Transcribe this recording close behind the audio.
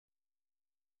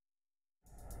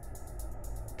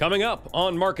Coming up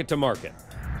on Market to Market,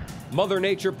 Mother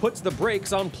Nature puts the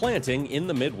brakes on planting in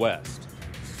the Midwest.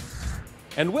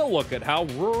 And we'll look at how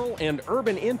rural and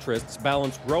urban interests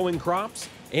balance growing crops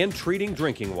and treating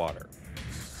drinking water.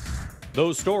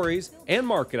 Those stories and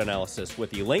market analysis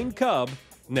with Elaine Kub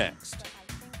next.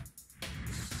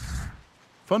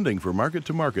 Funding for Market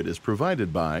to Market is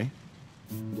provided by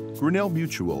Grinnell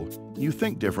Mutual. You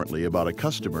think differently about a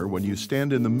customer when you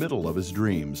stand in the middle of his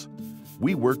dreams.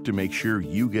 We work to make sure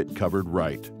you get covered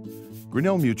right.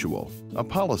 Grinnell Mutual, a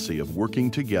policy of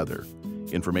working together.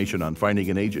 Information on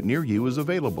finding an agent near you is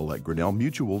available at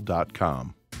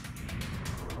grinnellmutual.com.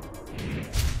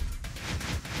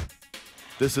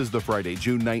 This is the Friday,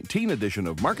 June 19 edition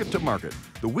of Market to Market,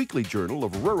 the weekly journal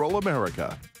of rural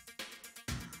America.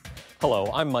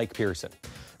 Hello, I'm Mike Pearson.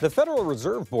 The Federal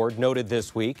Reserve Board noted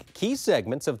this week key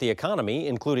segments of the economy,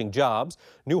 including jobs,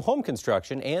 new home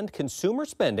construction, and consumer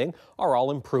spending, are all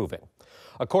improving.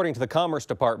 According to the Commerce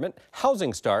Department,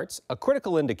 housing starts, a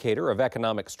critical indicator of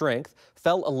economic strength,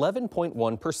 fell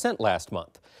 11.1% last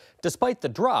month. Despite the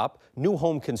drop, new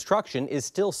home construction is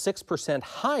still 6%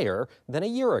 higher than a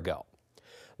year ago.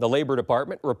 The Labor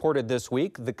Department reported this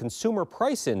week the Consumer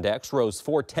Price Index rose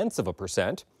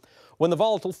 0.4%. When the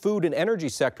volatile food and energy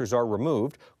sectors are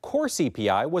removed, core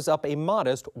CPI was up a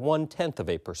modest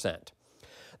 0.1%.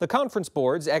 The Conference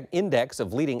Board's Index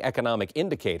of Leading Economic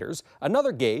Indicators,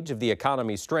 another gauge of the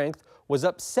economy's strength, was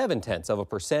up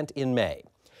 0.7% in May.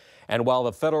 And while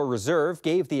the Federal Reserve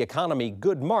gave the economy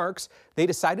good marks, they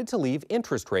decided to leave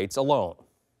interest rates alone.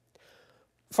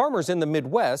 Farmers in the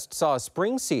Midwest saw a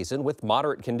spring season with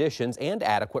moderate conditions and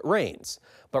adequate rains.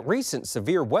 But recent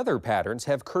severe weather patterns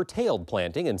have curtailed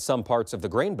planting in some parts of the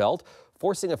grain belt,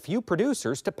 forcing a few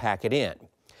producers to pack it in.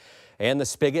 And the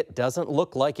spigot doesn't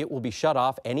look like it will be shut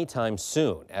off anytime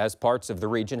soon, as parts of the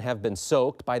region have been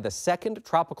soaked by the second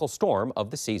tropical storm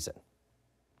of the season.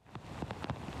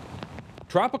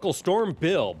 Tropical Storm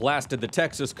Bill blasted the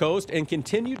Texas coast and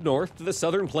continued north to the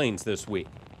southern plains this week,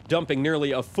 dumping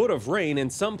nearly a foot of rain in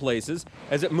some places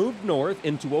as it moved north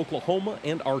into Oklahoma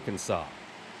and Arkansas.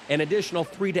 An additional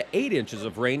 3 to 8 inches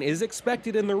of rain is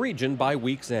expected in the region by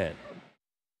week's end.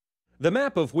 The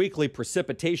map of weekly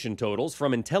precipitation totals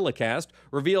from Intellicast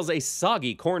reveals a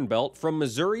soggy corn belt from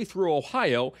Missouri through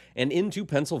Ohio and into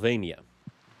Pennsylvania.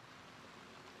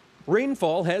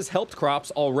 Rainfall has helped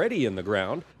crops already in the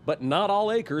ground, but not all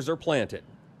acres are planted.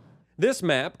 This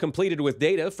map, completed with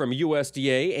data from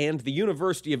USDA and the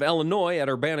University of Illinois at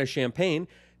Urbana-Champaign,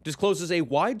 discloses a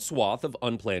wide swath of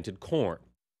unplanted corn.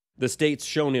 The states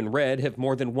shown in red have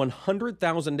more than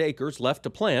 100,000 acres left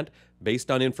to plant, based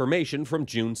on information from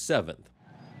June 7th.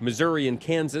 Missouri and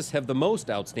Kansas have the most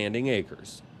outstanding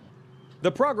acres.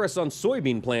 The progress on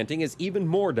soybean planting is even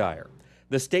more dire.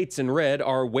 The states in red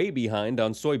are way behind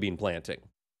on soybean planting.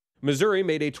 Missouri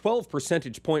made a 12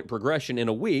 percentage point progression in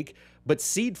a week, but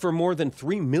seed for more than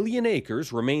 3 million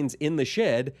acres remains in the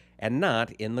shed and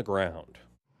not in the ground.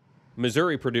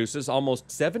 Missouri produces almost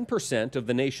 7% of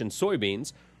the nation's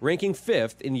soybeans, ranking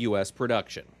 5th in U.S.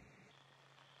 production.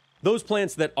 Those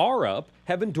plants that are up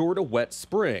have endured a wet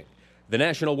spring. The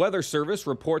National Weather Service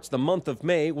reports the month of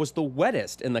May was the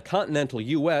wettest in the continental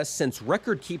U.S. since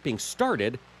record-keeping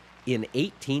started in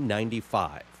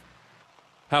 1895.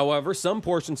 However, some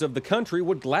portions of the country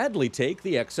would gladly take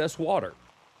the excess water.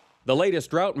 The latest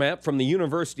drought map from the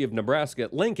University of Nebraska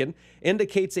at Lincoln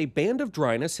indicates a band of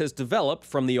dryness has developed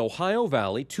from the Ohio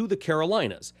Valley to the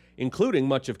Carolinas, including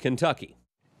much of Kentucky.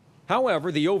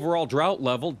 However, the overall drought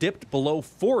level dipped below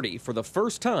 40 for the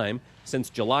first time since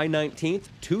July 19,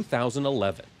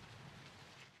 2011.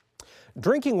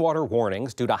 Drinking water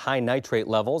warnings due to high nitrate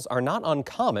levels are not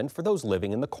uncommon for those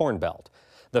living in the Corn Belt.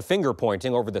 The finger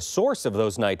pointing over the source of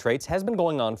those nitrates has been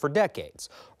going on for decades.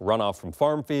 Runoff from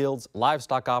farm fields,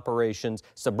 livestock operations,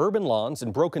 suburban lawns,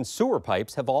 and broken sewer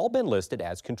pipes have all been listed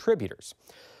as contributors.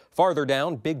 Farther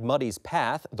down Big Muddy's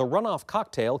path, the runoff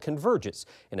cocktail converges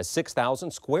in a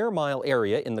 6,000 square mile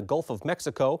area in the Gulf of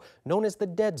Mexico known as the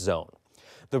Dead Zone.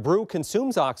 The brew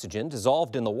consumes oxygen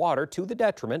dissolved in the water to the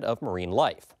detriment of marine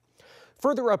life.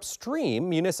 Further upstream,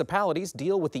 municipalities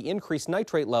deal with the increased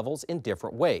nitrate levels in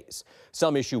different ways.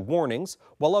 Some issue warnings,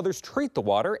 while others treat the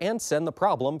water and send the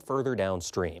problem further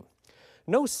downstream.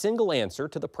 No single answer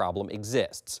to the problem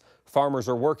exists. Farmers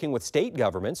are working with state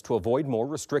governments to avoid more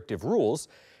restrictive rules,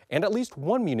 and at least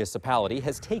one municipality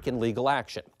has taken legal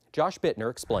action. Josh Bittner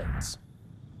explains.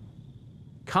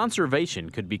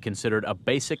 Conservation could be considered a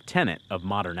basic tenet of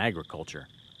modern agriculture.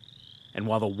 And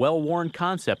while the well-worn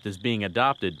concept is being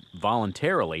adopted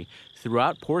voluntarily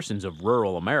throughout portions of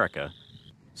rural America,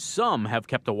 some have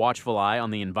kept a watchful eye on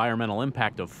the environmental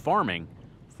impact of farming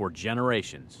for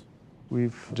generations.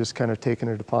 We've just kind of taken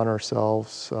it upon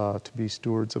ourselves to be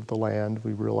stewards of the land.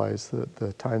 We realize that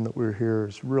the time that we're here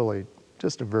is really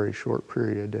just a very short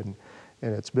period, and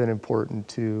it's been important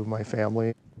to my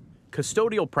family.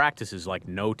 Custodial practices like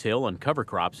no-till and cover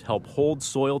crops help hold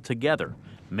soil together,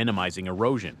 minimizing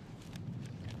erosion.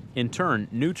 In turn,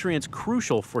 nutrients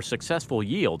crucial for successful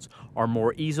yields are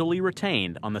more easily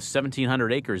retained on the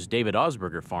 1,700 acres David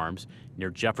Osberger farms near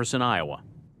Jefferson, Iowa.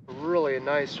 Really a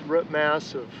nice root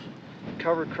mass of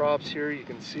cover crops here. You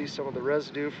can see some of the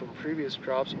residue from previous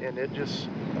crops, and it just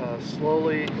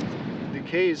slowly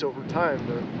decays over time.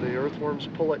 The earthworms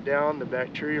pull it down, the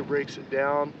bacteria breaks it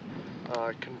down,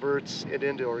 converts it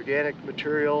into organic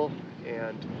material,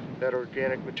 and that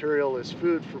organic material is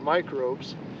food for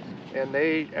microbes, and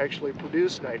they actually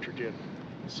produce nitrogen.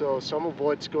 So some of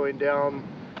what's going down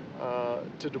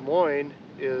to Des Moines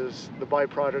is the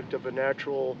byproduct of a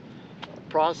natural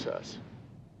process.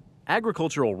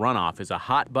 Agricultural runoff is a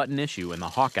hot-button issue in the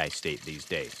Hawkeye State these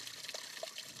days.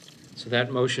 So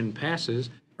that motion passes.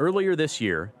 Earlier this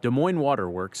year, Des Moines Water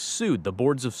Works sued the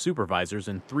boards of supervisors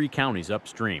in 3 counties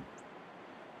upstream.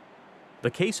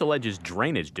 The case alleges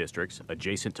drainage districts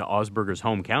adjacent to Osberger's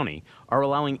home county are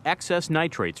allowing excess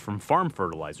nitrates from farm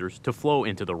fertilizers to flow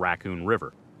into the Raccoon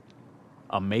River,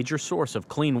 a major source of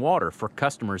clean water for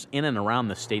customers in and around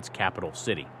the state's capital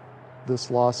city. This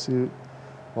lawsuit,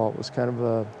 while it was kind of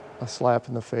a slap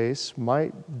in the face,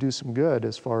 might do some good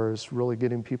as far as really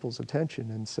getting people's attention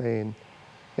and saying,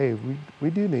 hey, we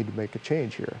do need to make a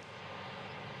change here.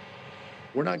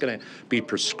 We're not going to be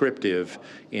prescriptive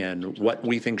in what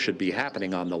we think should be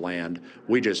happening on the land.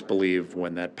 We just believe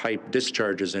when that pipe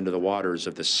discharges into the waters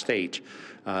of the state,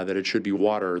 that it should be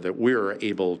water that we're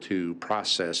able to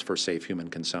process for safe human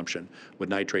consumption. With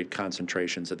nitrate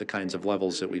concentrations at the kinds of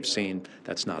levels that we've seen,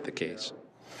 that's not the case.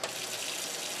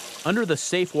 Under the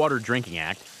Safe Water Drinking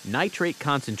Act, nitrate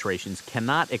concentrations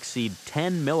cannot exceed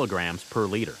 10 milligrams per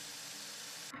liter.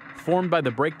 Formed by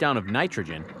the breakdown of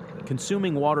nitrogen,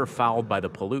 consuming water fouled by the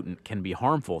pollutant can be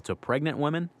harmful to pregnant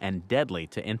women and deadly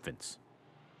to infants.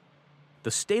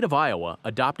 The state of Iowa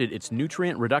adopted its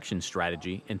nutrient reduction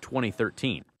strategy in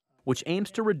 2013, which aims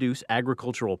to reduce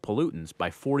agricultural pollutants by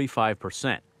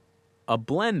 45%. A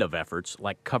blend of efforts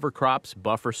like cover crops,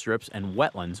 buffer strips, and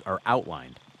wetlands are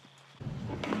outlined.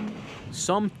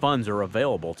 Some funds are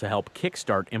available to help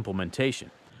kickstart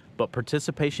implementation, but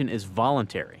participation is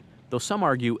voluntary, though some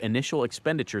argue initial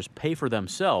expenditures pay for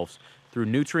themselves through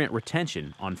nutrient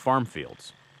retention on farm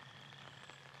fields.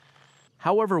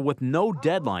 However, with no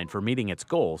deadline for meeting its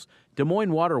goals, Des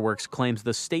Moines Water Works claims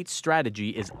the state's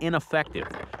strategy is ineffective,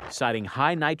 citing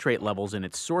high nitrate levels in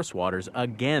its source waters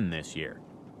again this year.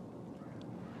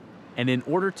 And in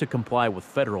order to comply with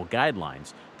federal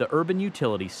guidelines, the urban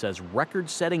utility says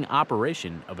record-setting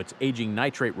operation of its aging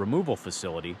nitrate removal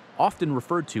facility, often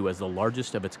referred to as the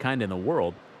largest of its kind in the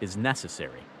world, is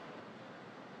necessary.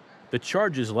 The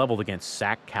charges leveled against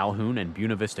Sac, Calhoun, and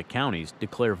Buena Vista counties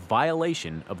declare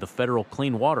violation of the Federal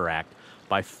Clean Water Act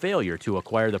by failure to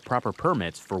acquire the proper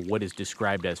permits for what is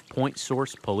described as point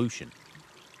source pollution.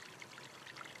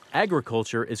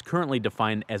 Agriculture is currently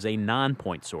defined as a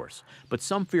non-point source, but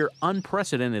some fear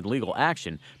unprecedented legal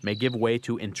action may give way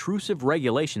to intrusive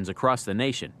regulations across the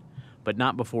nation, but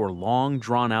not before long,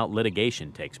 drawn-out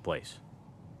litigation takes place.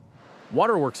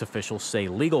 Waterworks officials say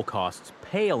legal costs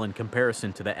pale in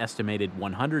comparison to the estimated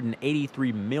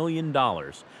 $183 million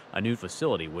a new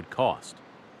facility would cost.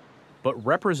 But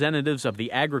representatives of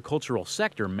the agricultural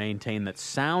sector maintain that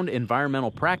sound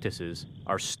environmental practices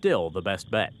are still the best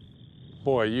bet.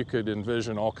 Boy, you could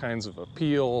envision all kinds of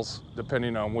appeals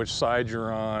depending on which side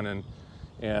you're on,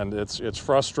 and it's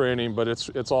frustrating, but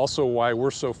it's also why we're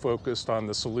so focused on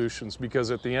the solutions, because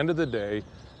at the end of the day,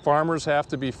 farmers have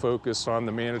to be focused on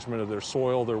the management of their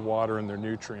soil, their water, and their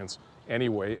nutrients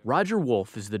anyway. Roger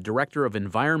Wolf is the Director of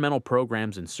Environmental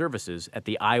Programs and Services at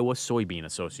the Iowa Soybean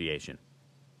Association.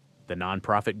 The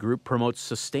nonprofit group promotes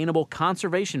sustainable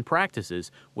conservation practices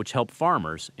which help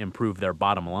farmers improve their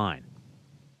bottom line.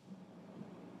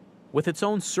 With its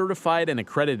own certified and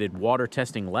accredited water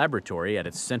testing laboratory at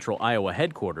its central Iowa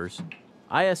headquarters,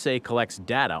 ISA collects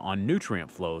data on nutrient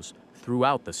flows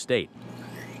throughout the state.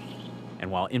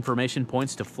 And while information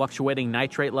points to fluctuating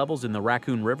nitrate levels in the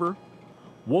Raccoon River,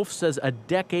 Wolf says a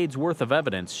decade's worth of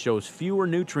evidence shows fewer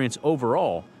nutrients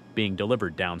overall being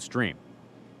delivered downstream.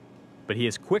 But he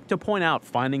is quick to point out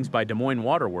findings by Des Moines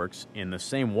Water Works in the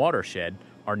same watershed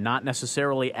are not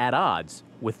necessarily at odds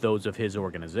with those of his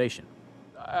organization.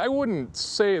 I wouldn't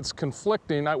say it's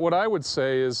conflicting. What I would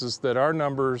say is that our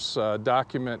numbers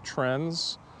document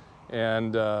trends,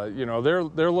 And you know,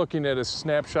 they're looking at a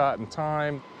snapshot in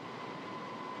time.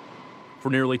 For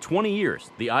nearly 20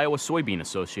 years, the Iowa Soybean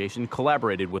Association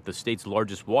collaborated with the state's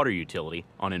largest water utility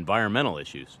on environmental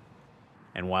issues.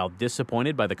 And while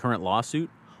disappointed by the current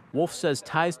lawsuit, Wolf says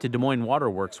ties to Des Moines Water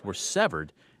Works were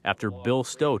severed after Bill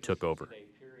Stowe took over.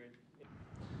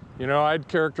 You know, I'd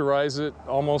characterize it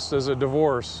almost as a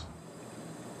divorce.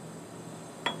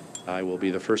 I will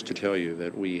be the first to tell you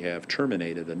that we have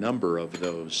terminated a number of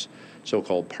those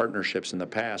so-called partnerships in the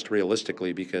past,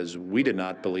 realistically, because we did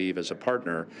not believe as a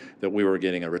partner that we were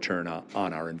getting a return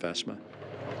on our investment.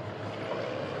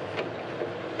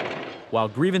 While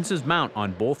grievances mount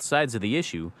on both sides of the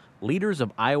issue, leaders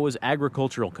of Iowa's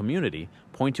agricultural community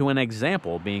point to an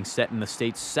example being set in the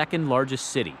state's second largest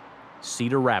city,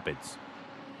 Cedar Rapids.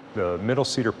 The Middle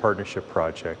Cedar Partnership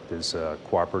Project is a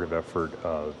cooperative effort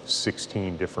of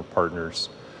 16 different partners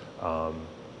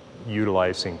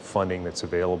utilizing funding that's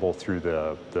available through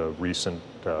the recent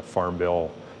Farm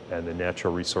Bill and the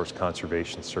Natural Resource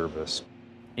Conservation Service.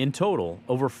 In total,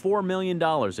 over $4 million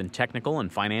in technical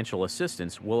and financial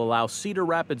assistance will allow Cedar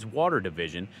Rapids Water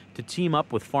Division to team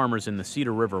up with farmers in the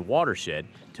Cedar River watershed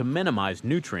to minimize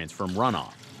nutrients from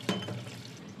runoff.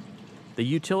 The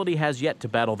utility has yet to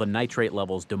battle the nitrate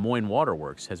levels Des Moines Water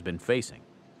Works has been facing.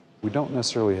 We don't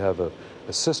necessarily have a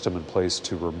system in place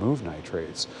to remove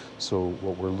nitrates. So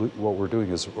what we're doing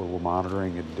is we're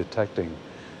monitoring and detecting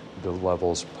the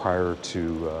levels prior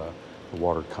to the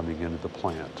water coming into the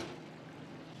plant.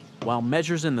 While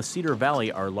measures in the Cedar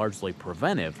Valley are largely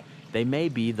preventive, they may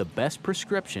be the best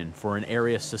prescription for an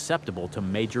area susceptible to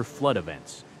major flood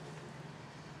events.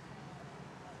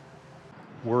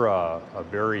 We're a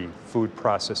very food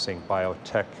processing,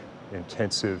 biotech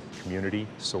intensive community,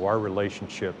 so our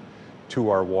relationship to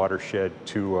our watershed,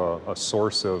 to a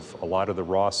source of a lot of the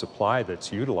raw supply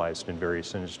that's utilized in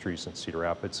various industries in Cedar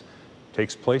Rapids,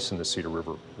 takes place in the Cedar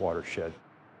River watershed.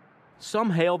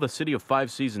 Some hail the City of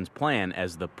Five Seasons plan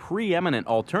as the preeminent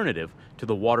alternative to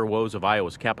the water woes of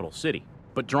Iowa's capital city.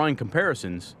 But drawing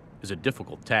comparisons is a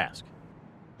difficult task.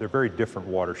 They're very different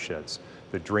watersheds.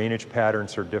 The drainage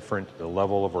patterns are different, the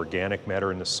level of organic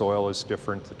matter in the soil is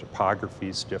different, the topography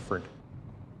is different.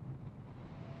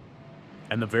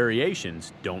 And the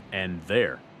variations don't end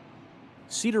there.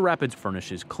 Cedar Rapids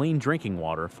furnishes clean drinking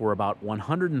water for about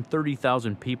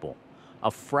 130,000 people,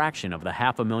 a fraction of the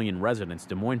 500,000 residents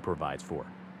Des Moines provides for.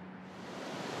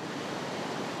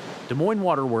 Des Moines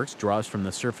Water Works draws from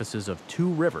the surfaces of two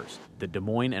rivers, the Des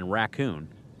Moines and Raccoon,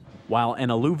 while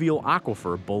an alluvial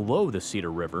aquifer below the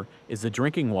Cedar River is the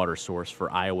drinking water source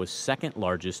for Iowa's second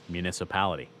largest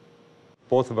municipality.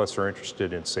 Both of us are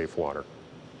interested in safe water.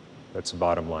 That's the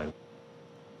bottom line.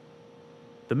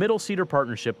 The Middle Cedar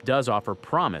Partnership does offer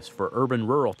promise for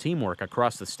urban-rural teamwork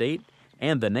across the state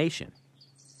and the nation.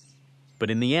 But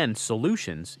in the end,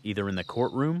 solutions, either in the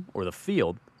courtroom or the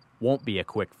field, won't be a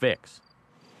quick fix.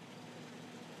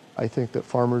 I think that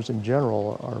farmers in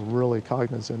general are really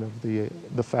cognizant of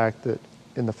the fact that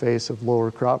in the face of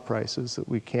lower crop prices that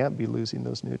we can't be losing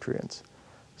those nutrients.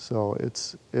 So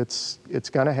it's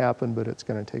going to happen, but it's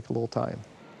going to take a little time.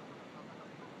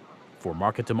 For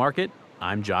Market to Market,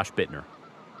 I'm Josh Bittner.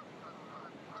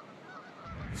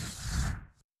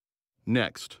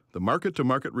 Next, the Market to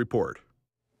Market Report.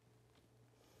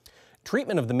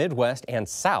 Treatment of the Midwest and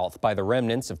South by the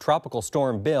remnants of Tropical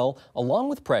Storm Bill, along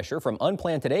with pressure from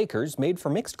unplanted acres, made for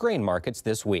mixed grain markets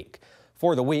this week.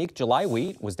 For the week, July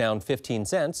wheat was down 15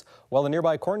 cents, while the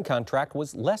nearby corn contract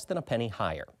was less than a penny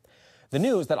higher. The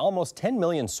news that almost 10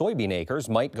 million soybean acres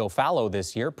might go fallow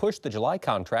this year pushed the July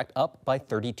contract up by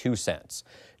 32 cents.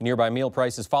 Nearby meal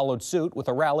prices followed suit with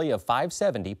a rally of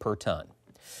 $5.70 per ton.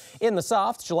 In the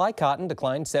softs, July cotton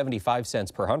declined 75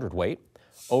 cents per hundredweight.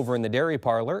 Over in the dairy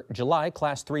parlor, July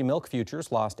Class 3 milk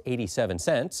futures lost 87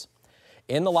 cents.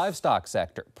 In the livestock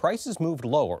sector, prices moved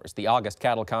lower as the August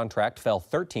cattle contract fell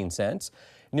 13 cents.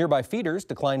 Nearby feeders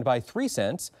declined by 3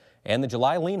 cents, and the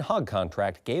July lean hog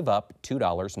contract gave up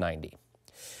 $2.90.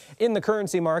 In the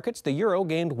currency markets, the euro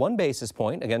gained 1 basis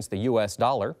point against the U.S.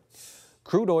 dollar.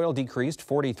 Crude oil decreased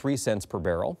 43 cents per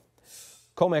barrel.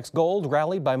 COMEX gold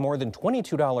rallied by more than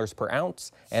 $22 per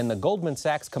ounce, and the Goldman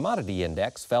Sachs Commodity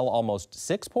Index fell almost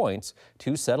 6 points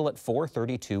to settle at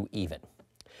 432 even.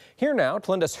 Here now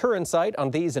to lend us her insight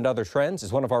on these and other trends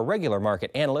is one of our regular market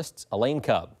analysts, Elaine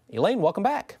Kub. Elaine, welcome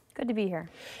back. Good to be here.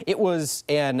 It was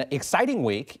an exciting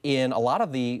week in a lot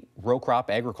of the row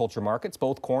crop agriculture markets,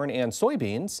 both corn and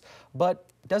soybeans, but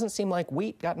it doesn't seem like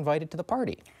wheat got invited to the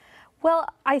party. Well,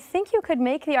 I think you could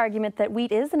make the argument that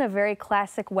wheat is in a very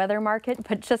classic weather market,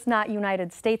 but just not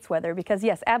United States weather, because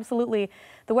yes, absolutely,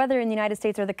 the weather in the United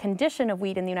States, or the condition of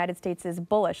wheat in the United States, is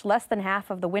bullish. Less than half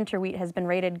of the winter wheat has been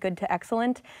rated good to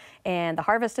excellent, and the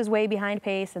harvest is way behind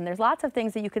pace, and there's lots of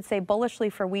things that you could say bullishly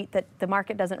for wheat that the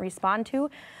market doesn't respond to.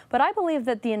 But I believe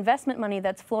that the investment money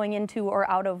that's flowing into or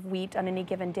out of wheat on any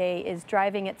given day is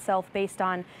driving itself based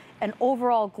on an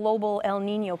overall global El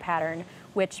Nino pattern,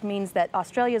 which means that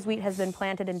Australia's wheat has been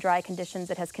planted in dry conditions.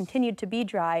 It has continued to be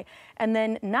dry. And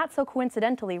then, not so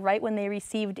coincidentally, right when they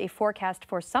received a forecast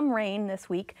for some rain this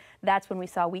week, that's when we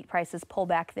saw wheat prices pull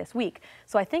back this week.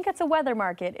 So I think it's a weather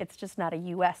market. It's just not a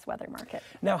U.S. weather market.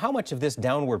 Now, how much of this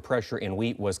downward pressure in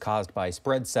wheat was caused by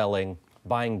spread selling,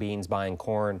 buying beans, buying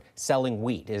corn, selling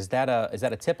wheat? Is that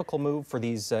a typical move for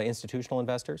these institutional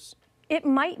investors? It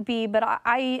might be, but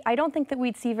I don't think that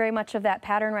we'd see very much of that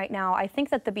pattern right now. I think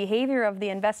that the behavior of the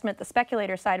investment, the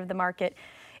speculator side of the market,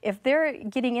 if they're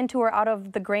getting into or out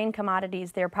of the grain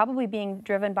commodities, they're probably being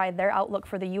driven by their outlook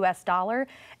for the U.S. dollar,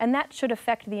 and that should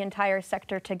affect the entire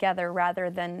sector together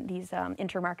rather than these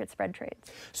intermarket spread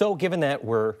trades. So given that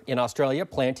we're in Australia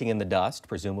planting in the dust,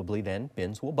 presumably then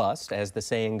bins will bust, as the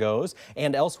saying goes,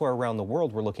 and elsewhere around the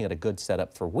world we're looking at a good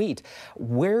setup for wheat.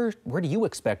 Where do you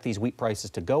expect these wheat prices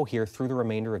to go here through the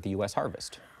remainder of the U.S.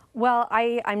 harvest? Well,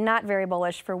 I'm not very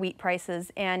bullish for wheat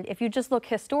prices, and if you just look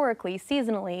historically,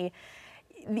 seasonally,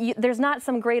 there's not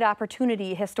some great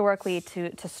opportunity historically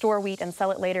to store wheat and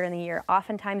sell it later in the year.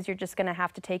 Oftentimes you're just going to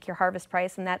have to take your harvest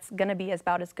price, and that's going to be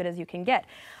about as good as you can get.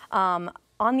 On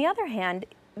the other hand,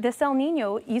 this El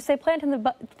Nino, you say plant in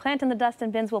the dust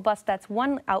and bins will bust, that's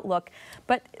one outlook,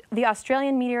 but the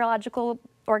Australian Meteorological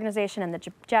Organization and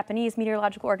the Japanese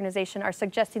Meteorological Organization are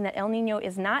suggesting that El Nino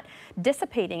is not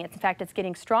dissipating. In fact, it's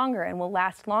getting stronger and will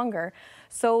last longer.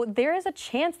 So there is a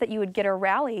chance that you would get a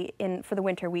rally for the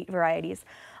winter wheat varieties.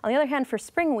 On the other hand, for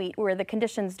spring wheat, where the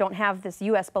conditions don't have this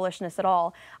U.S. bullishness at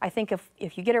all, I think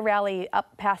if you get a rally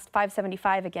up past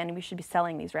 575 again, we should be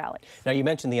selling these rallies. Now, you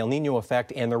mentioned the El Nino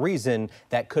effect, and the reason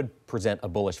that could present a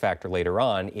bullish factor later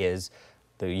on is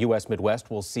the U.S. Midwest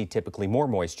will see typically more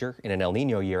moisture. In an El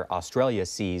Nino year, Australia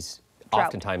sees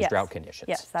oftentimes drought conditions.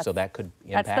 Yes, so that could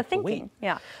impact that's the thinking. Wheat.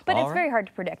 Yeah, but it's very hard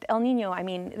to predict. El Nino, I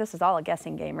mean, this is all a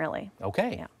guessing game, really.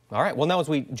 Okay. Yeah. All right. Well, now as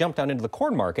we jump down into the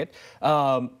corn market,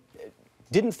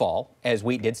 didn't fall as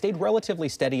wheat did, stayed relatively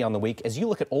steady on the week. As you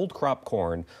look at old crop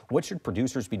corn, what should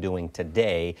producers be doing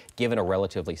today given a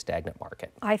relatively stagnant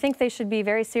market? I think they should be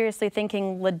very seriously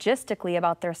thinking logistically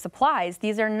about their supplies.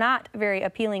 These are not very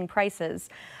appealing prices.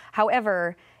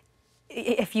 However,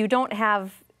 if you don't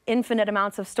have infinite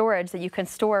amounts of storage that you can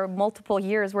store multiple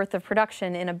years worth of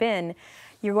production in a bin,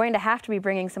 you're going to have to be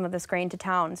bringing some of this grain to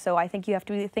town. So I think you have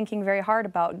to be thinking very hard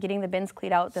about getting the bins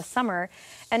cleaned out this summer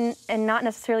and not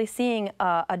necessarily seeing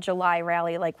a July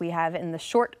rally like we have in the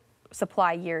short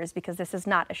supply years, because this is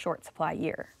not a short supply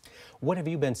year. What have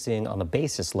you been seeing on the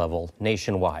basis level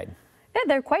nationwide? Yeah,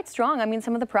 they're quite strong. I mean,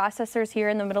 some of the processors here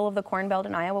in the middle of the Corn Belt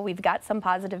in Iowa, we've got some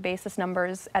positive basis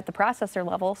numbers at the processor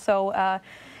level. So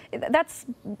that's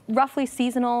roughly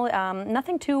seasonal,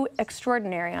 nothing too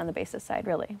extraordinary on the basis side,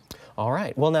 really. All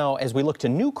right. Well, now, as we look to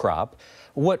new crop,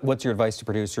 what's your advice to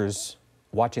producers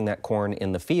watching that corn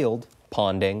in the field,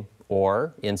 ponding,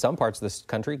 or in some parts of this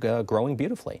country, growing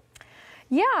beautifully?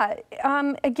 Yeah,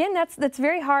 again, that's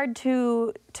very hard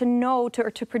to know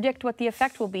or to predict what the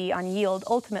effect will be on yield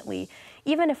ultimately.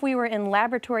 Even if we were in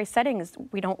laboratory settings,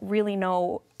 we don't really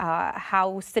know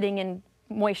how sitting in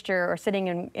moisture or sitting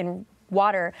in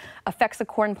water affects a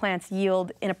corn plant's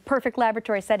yield in a perfect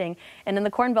laboratory setting. And in the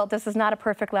Corn Belt, this is not a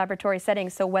perfect laboratory setting.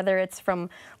 So whether it's from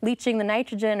leaching the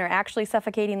nitrogen or actually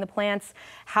suffocating the plants,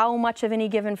 how much of any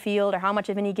given field or how much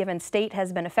of any given state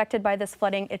has been affected by this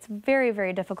flooding, it's very,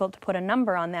 very difficult to put a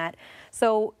number on that.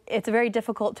 So it's very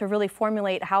difficult to really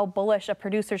formulate how bullish a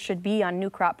producer should be on new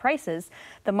crop prices.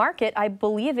 The market, I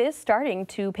believe, is starting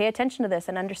to pay attention to this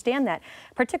and understand that,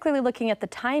 particularly looking at the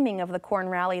timing of the corn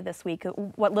rally this week,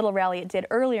 what little rally it did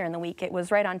earlier in the week. It was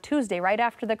right on Tuesday, right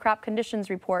after the crop conditions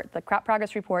report, the crop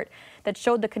progress report, that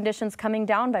showed the conditions coming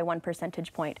down by 1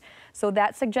 percentage point. So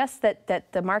that suggests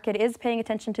that the market is paying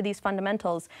attention to these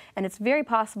fundamentals, and it's very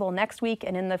possible next week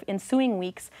and in the ensuing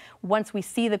weeks, once we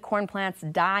see the corn plants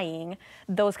dying,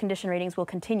 those condition ratings will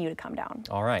continue to come down.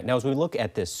 All right. Now, as we look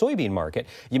at this soybean market,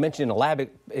 you mentioned in a lab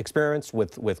experience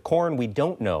with corn, we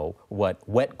don't know what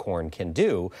wet corn can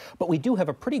do, but we do have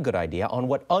a pretty good idea on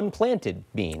what unplanted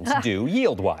beans do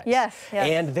yield-wise. Yes, yes.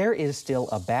 And there is still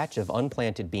a batch of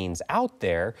unplanted beans out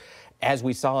there. As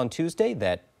we saw on Tuesday,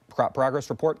 that crop progress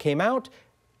report came out,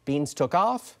 beans took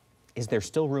off. Is there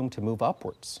still room to move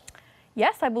upwards?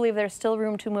 Yes, I believe there's still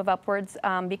room to move upwards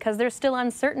because there's still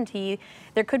uncertainty.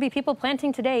 There could be people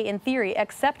planting today, in theory,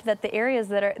 except that the areas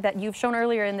that you've shown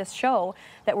earlier in this show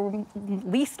that were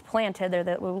least planted, or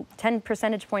that were 10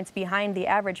 percentage points behind the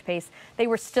average pace, they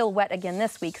were still wet again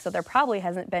this week. So there probably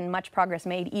hasn't been much progress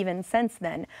made even since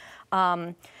then.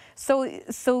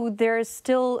 So there's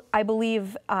still, I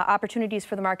believe, opportunities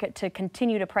for the market to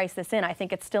continue to price this in. I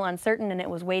think it's still uncertain, and it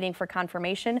was waiting for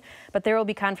confirmation, but there will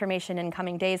be confirmation in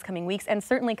coming days, coming weeks, and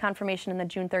certainly confirmation in the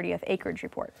June 30th acreage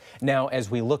report. Now,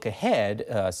 as we look ahead,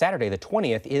 Saturday the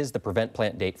 20th is the prevent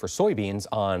plant date for soybeans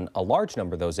on a large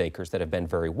number of those acres that have been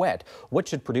very wet. What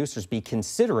should producers be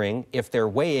considering if they're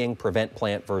weighing prevent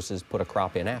plant versus put a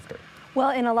crop in after?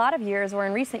 Well, in a lot of years, or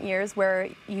in recent years, where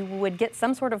you would get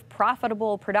some sort of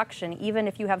profitable production, even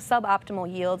if you have suboptimal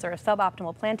yields or a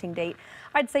suboptimal planting date,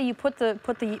 I'd say you put the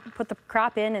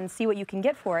crop in and see what you can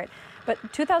get for it. But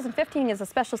 2015 is a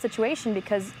special situation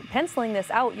because penciling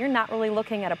this out, you're not really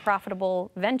looking at a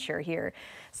profitable venture here.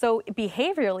 So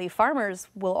behaviorally, farmers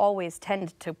will always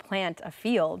tend to plant a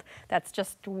field. That's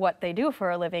just what they do for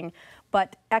a living.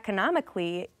 But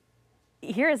economically,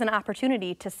 here is an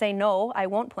opportunity to say, no, I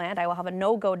won't plant. I will have a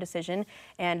no-go decision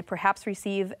and perhaps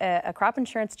receive a crop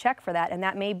insurance check for that. And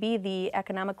that may be the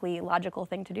economically logical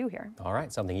thing to do here. All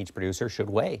right, something each producer should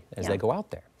weigh as they go out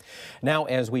there. Now,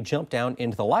 as we jump down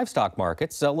into the livestock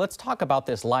markets, so let's talk about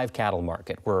this live cattle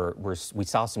market where we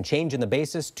saw some change in the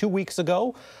basis 2 weeks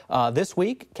ago. This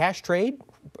week, cash trade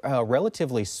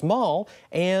relatively small,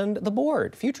 and the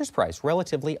board futures price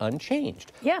relatively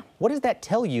unchanged. Yeah. What does that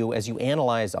tell you as you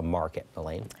analyze a market,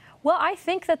 Elaine? Well, I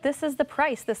think that this is the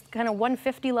price. This kind of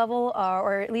 150 level,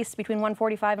 or at least between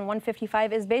 145 and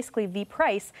 155, is basically the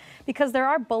price because there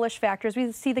are bullish factors.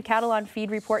 We see the cattle on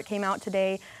feed report came out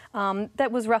today.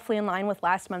 That was roughly in line with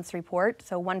last month's report,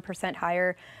 so 1%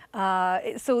 higher.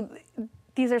 So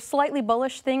these are slightly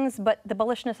bullish things, but the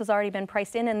bullishness has already been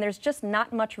priced in, and there's just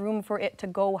not much room for it to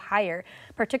go higher,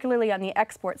 particularly on the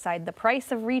export side. The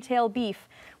price of retail beef,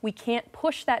 we can't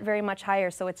push that very much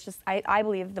higher, so it's just, I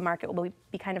believe the market will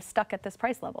be kind of stuck at this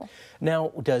price level.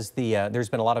 Now, does there's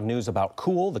been a lot of news about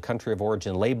COOL, the country of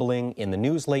origin labeling, in the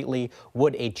news lately.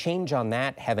 Would a change on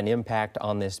that have an impact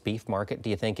on this beef market? Do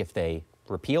you think if they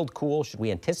repealed COOL, should we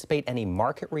anticipate any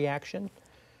market reaction?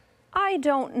 I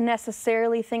don't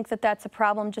necessarily think that that's a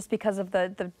problem just because of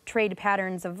the trade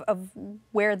patterns of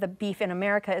where the beef in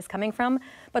America is coming from.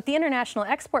 But the international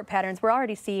export patterns, we're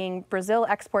already seeing Brazil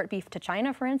export beef to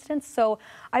China, for instance. So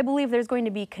I believe there's going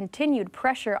to be continued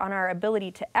pressure on our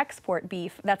ability to export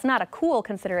beef. That's not a COOL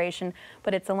consideration,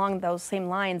 but it's along those same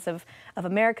lines of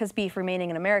America's beef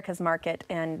remaining in America's market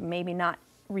and maybe not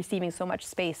receiving so much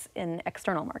space in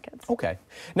external markets. Okay.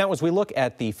 Now, as we look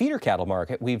at the feeder cattle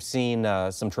market, we've seen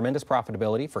some tremendous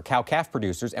profitability for cow-calf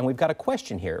producers, and we've got a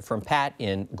question here from Pat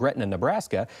in Gretna,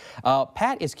 Nebraska.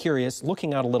 Pat is curious,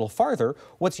 looking out a little farther,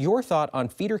 what's your thought on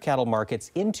feeder cattle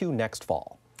markets into next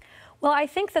fall? Well, I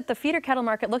think that the feeder cattle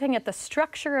market, looking at the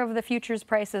structure of the futures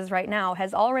prices right now,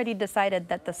 has already decided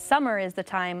that the summer is the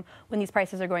time when these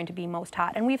prices are going to be most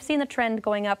hot. And we've seen the trend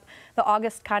going up. The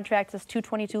August contract is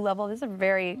 222 level. These are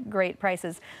very great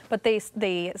prices, but they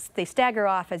stagger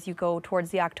off as you go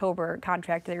towards the October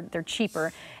contract. They're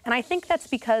cheaper. And I think that's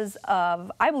because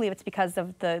of, I believe it's because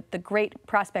of the great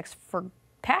prospects for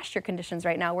pasture conditions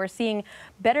right now. We're seeing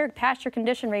better pasture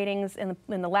condition ratings in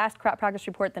the last crop progress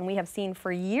report than we have seen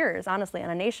for years, honestly, on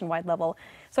a nationwide level.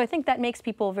 So I think that makes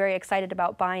people very excited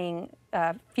about buying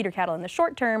feeder cattle in the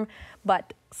short term,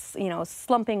 but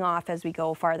slumping off as we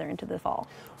go farther into the fall.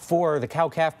 For the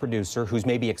cow-calf producer who's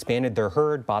maybe expanded their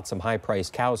herd, bought some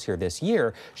high-priced cows here this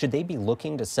year, should they be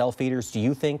looking to sell feeders, do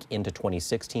you think, into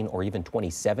 2016 or even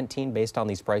 2017 based on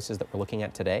these prices that we're looking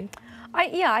at today?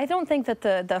 I don't think that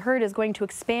the herd is going to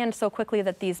expand so quickly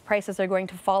that these prices are going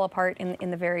to fall apart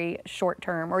in the very short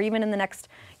term, or even in the next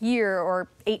year or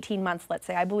 18 months, let's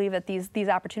say. I believe that these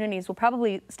opportunities will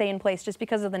probably stay in place just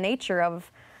because of the nature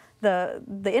of the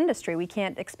industry. We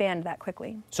can't expand that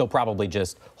quickly. So probably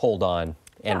just hold on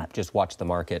and just watch the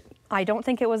market. I don't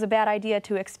think it was a bad idea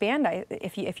to expand.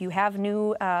 If you have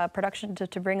new production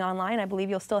to bring online, I believe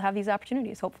you'll still have these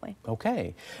opportunities, hopefully.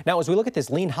 Okay. Now, as we look at this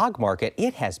lean hog market,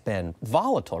 it has been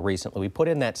volatile recently. We put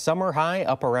in that summer high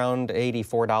up around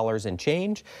 $84 and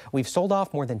change. We've sold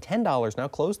off more than $10 now,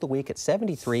 closed the week at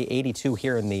 $73.82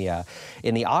 here in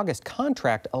the August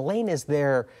contract. Elaine, is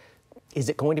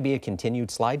it going to be a continued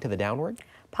slide to the downward?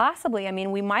 Possibly. I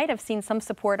mean, we might have seen some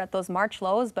support at those March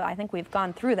lows, but I think we've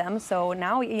gone through them. So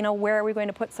now, where are we going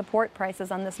to put support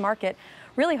prices on this market?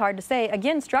 Really hard to say.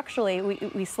 Again, structurally,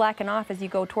 we slacken off as you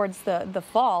go towards the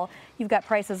fall. You've got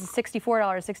prices of $64,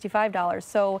 $65.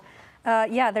 So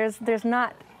Yeah, there's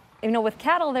not, with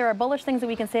cattle, there are bullish things that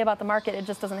we can say about the market. It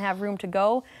just doesn't have room to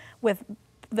go. With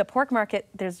the pork market,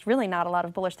 there's really not a lot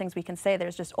of bullish things we can say.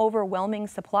 There's just overwhelming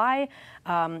supply.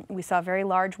 We saw very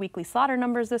large weekly slaughter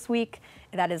numbers this week.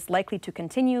 That is likely to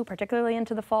continue, particularly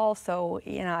into the fall. So,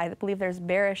 I believe there's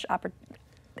bearish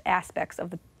aspects of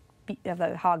the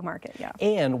hog market, yeah.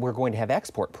 And we're going to have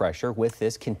export pressure with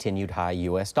this continued high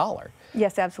U.S. dollar.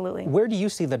 Yes, absolutely. Where do you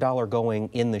see the dollar going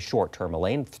in the short term,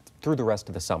 Elaine, through the rest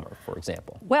of the summer, for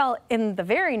example? Well, in the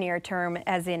very near term,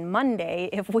 as in Monday,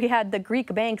 if we had the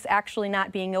Greek banks actually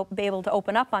not being able to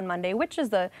open up on Monday, which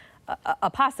is a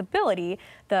possibility,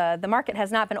 the market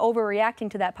has not been overreacting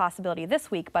to that possibility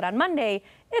this week, but on Monday,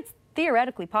 it's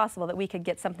theoretically possible that we could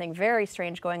get something very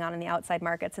strange going on in the outside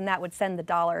markets, and that would send the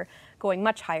dollar going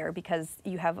much higher because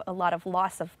you have a lot of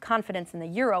loss of confidence in the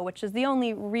euro, which is the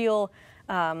only real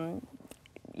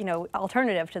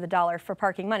alternative to the dollar for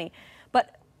parking money.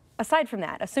 But aside from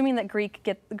that, assuming that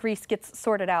Greece gets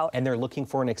sorted out. And they're looking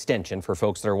for an extension. For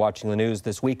folks that are watching the news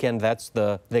this weekend, that's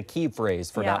the key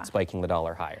phrase for not spiking the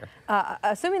dollar higher.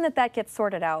 Assuming that gets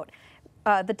sorted out,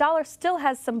 the dollar still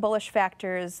has some bullish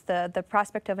factors, the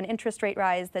prospect of an interest rate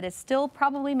rise that is still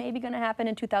probably maybe going to happen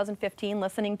in 2015,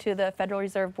 listening to the Federal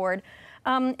Reserve Board,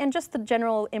 and just the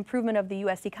general improvement of the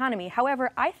U.S. economy.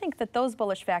 However, I think that those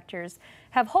bullish factors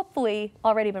have hopefully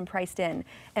already been priced in,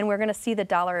 and we're going to see the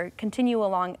dollar continue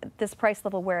along this price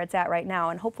level where it's at right now,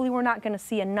 and hopefully we're not going to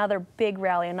see another big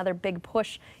rally, another big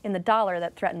push in the dollar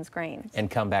that threatens grains. And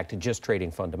come back to just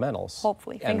trading fundamentals.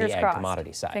 Hopefully. Fingers crossed.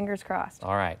 Commodity side. Fingers crossed.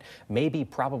 All right. Maybe,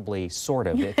 probably, sort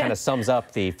of. It kind of sums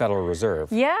up the Federal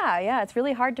Reserve. Yeah. It's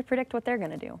really hard to predict what they're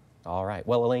going to do. All right.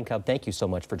 Well, Elaine Kub, thank you so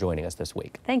much for joining us this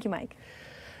week. Thank you, Mike.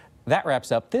 That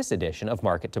wraps up this edition of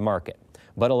Market to Market.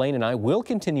 But Elaine and I will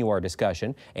continue our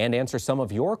discussion and answer some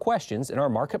of your questions in our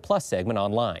Market Plus segment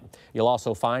online. You'll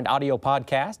also find audio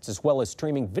podcasts as well as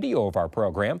streaming video of our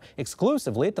program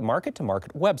exclusively at the Market to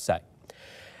Market website.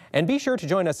 And be sure to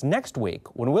join us next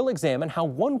week when we'll examine how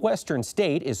one western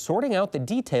state is sorting out the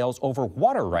details over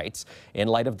water rights in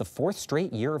light of the 4th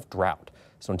straight year of drought.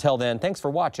 So until then, thanks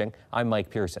for watching. I'm Mike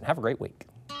Pearson. Have a great week.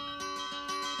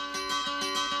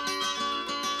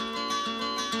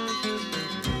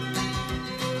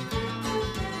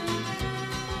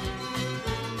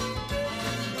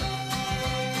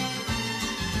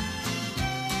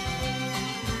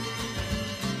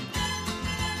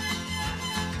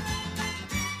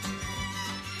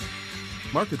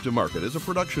 Market to Market is a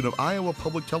production of Iowa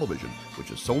Public Television,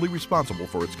 which is solely responsible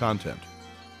for its content.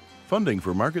 Funding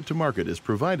for Market to Market is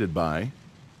provided by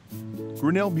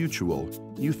Grinnell Mutual.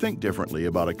 You think differently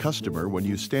about a customer when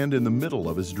you stand in the middle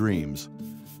of his dreams.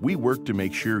 We work to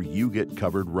make sure you get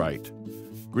covered right.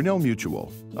 Grinnell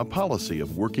Mutual, a policy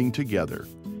of working together.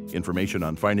 Information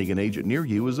on finding an agent near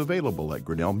you is available at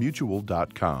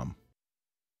grinnellmutual.com.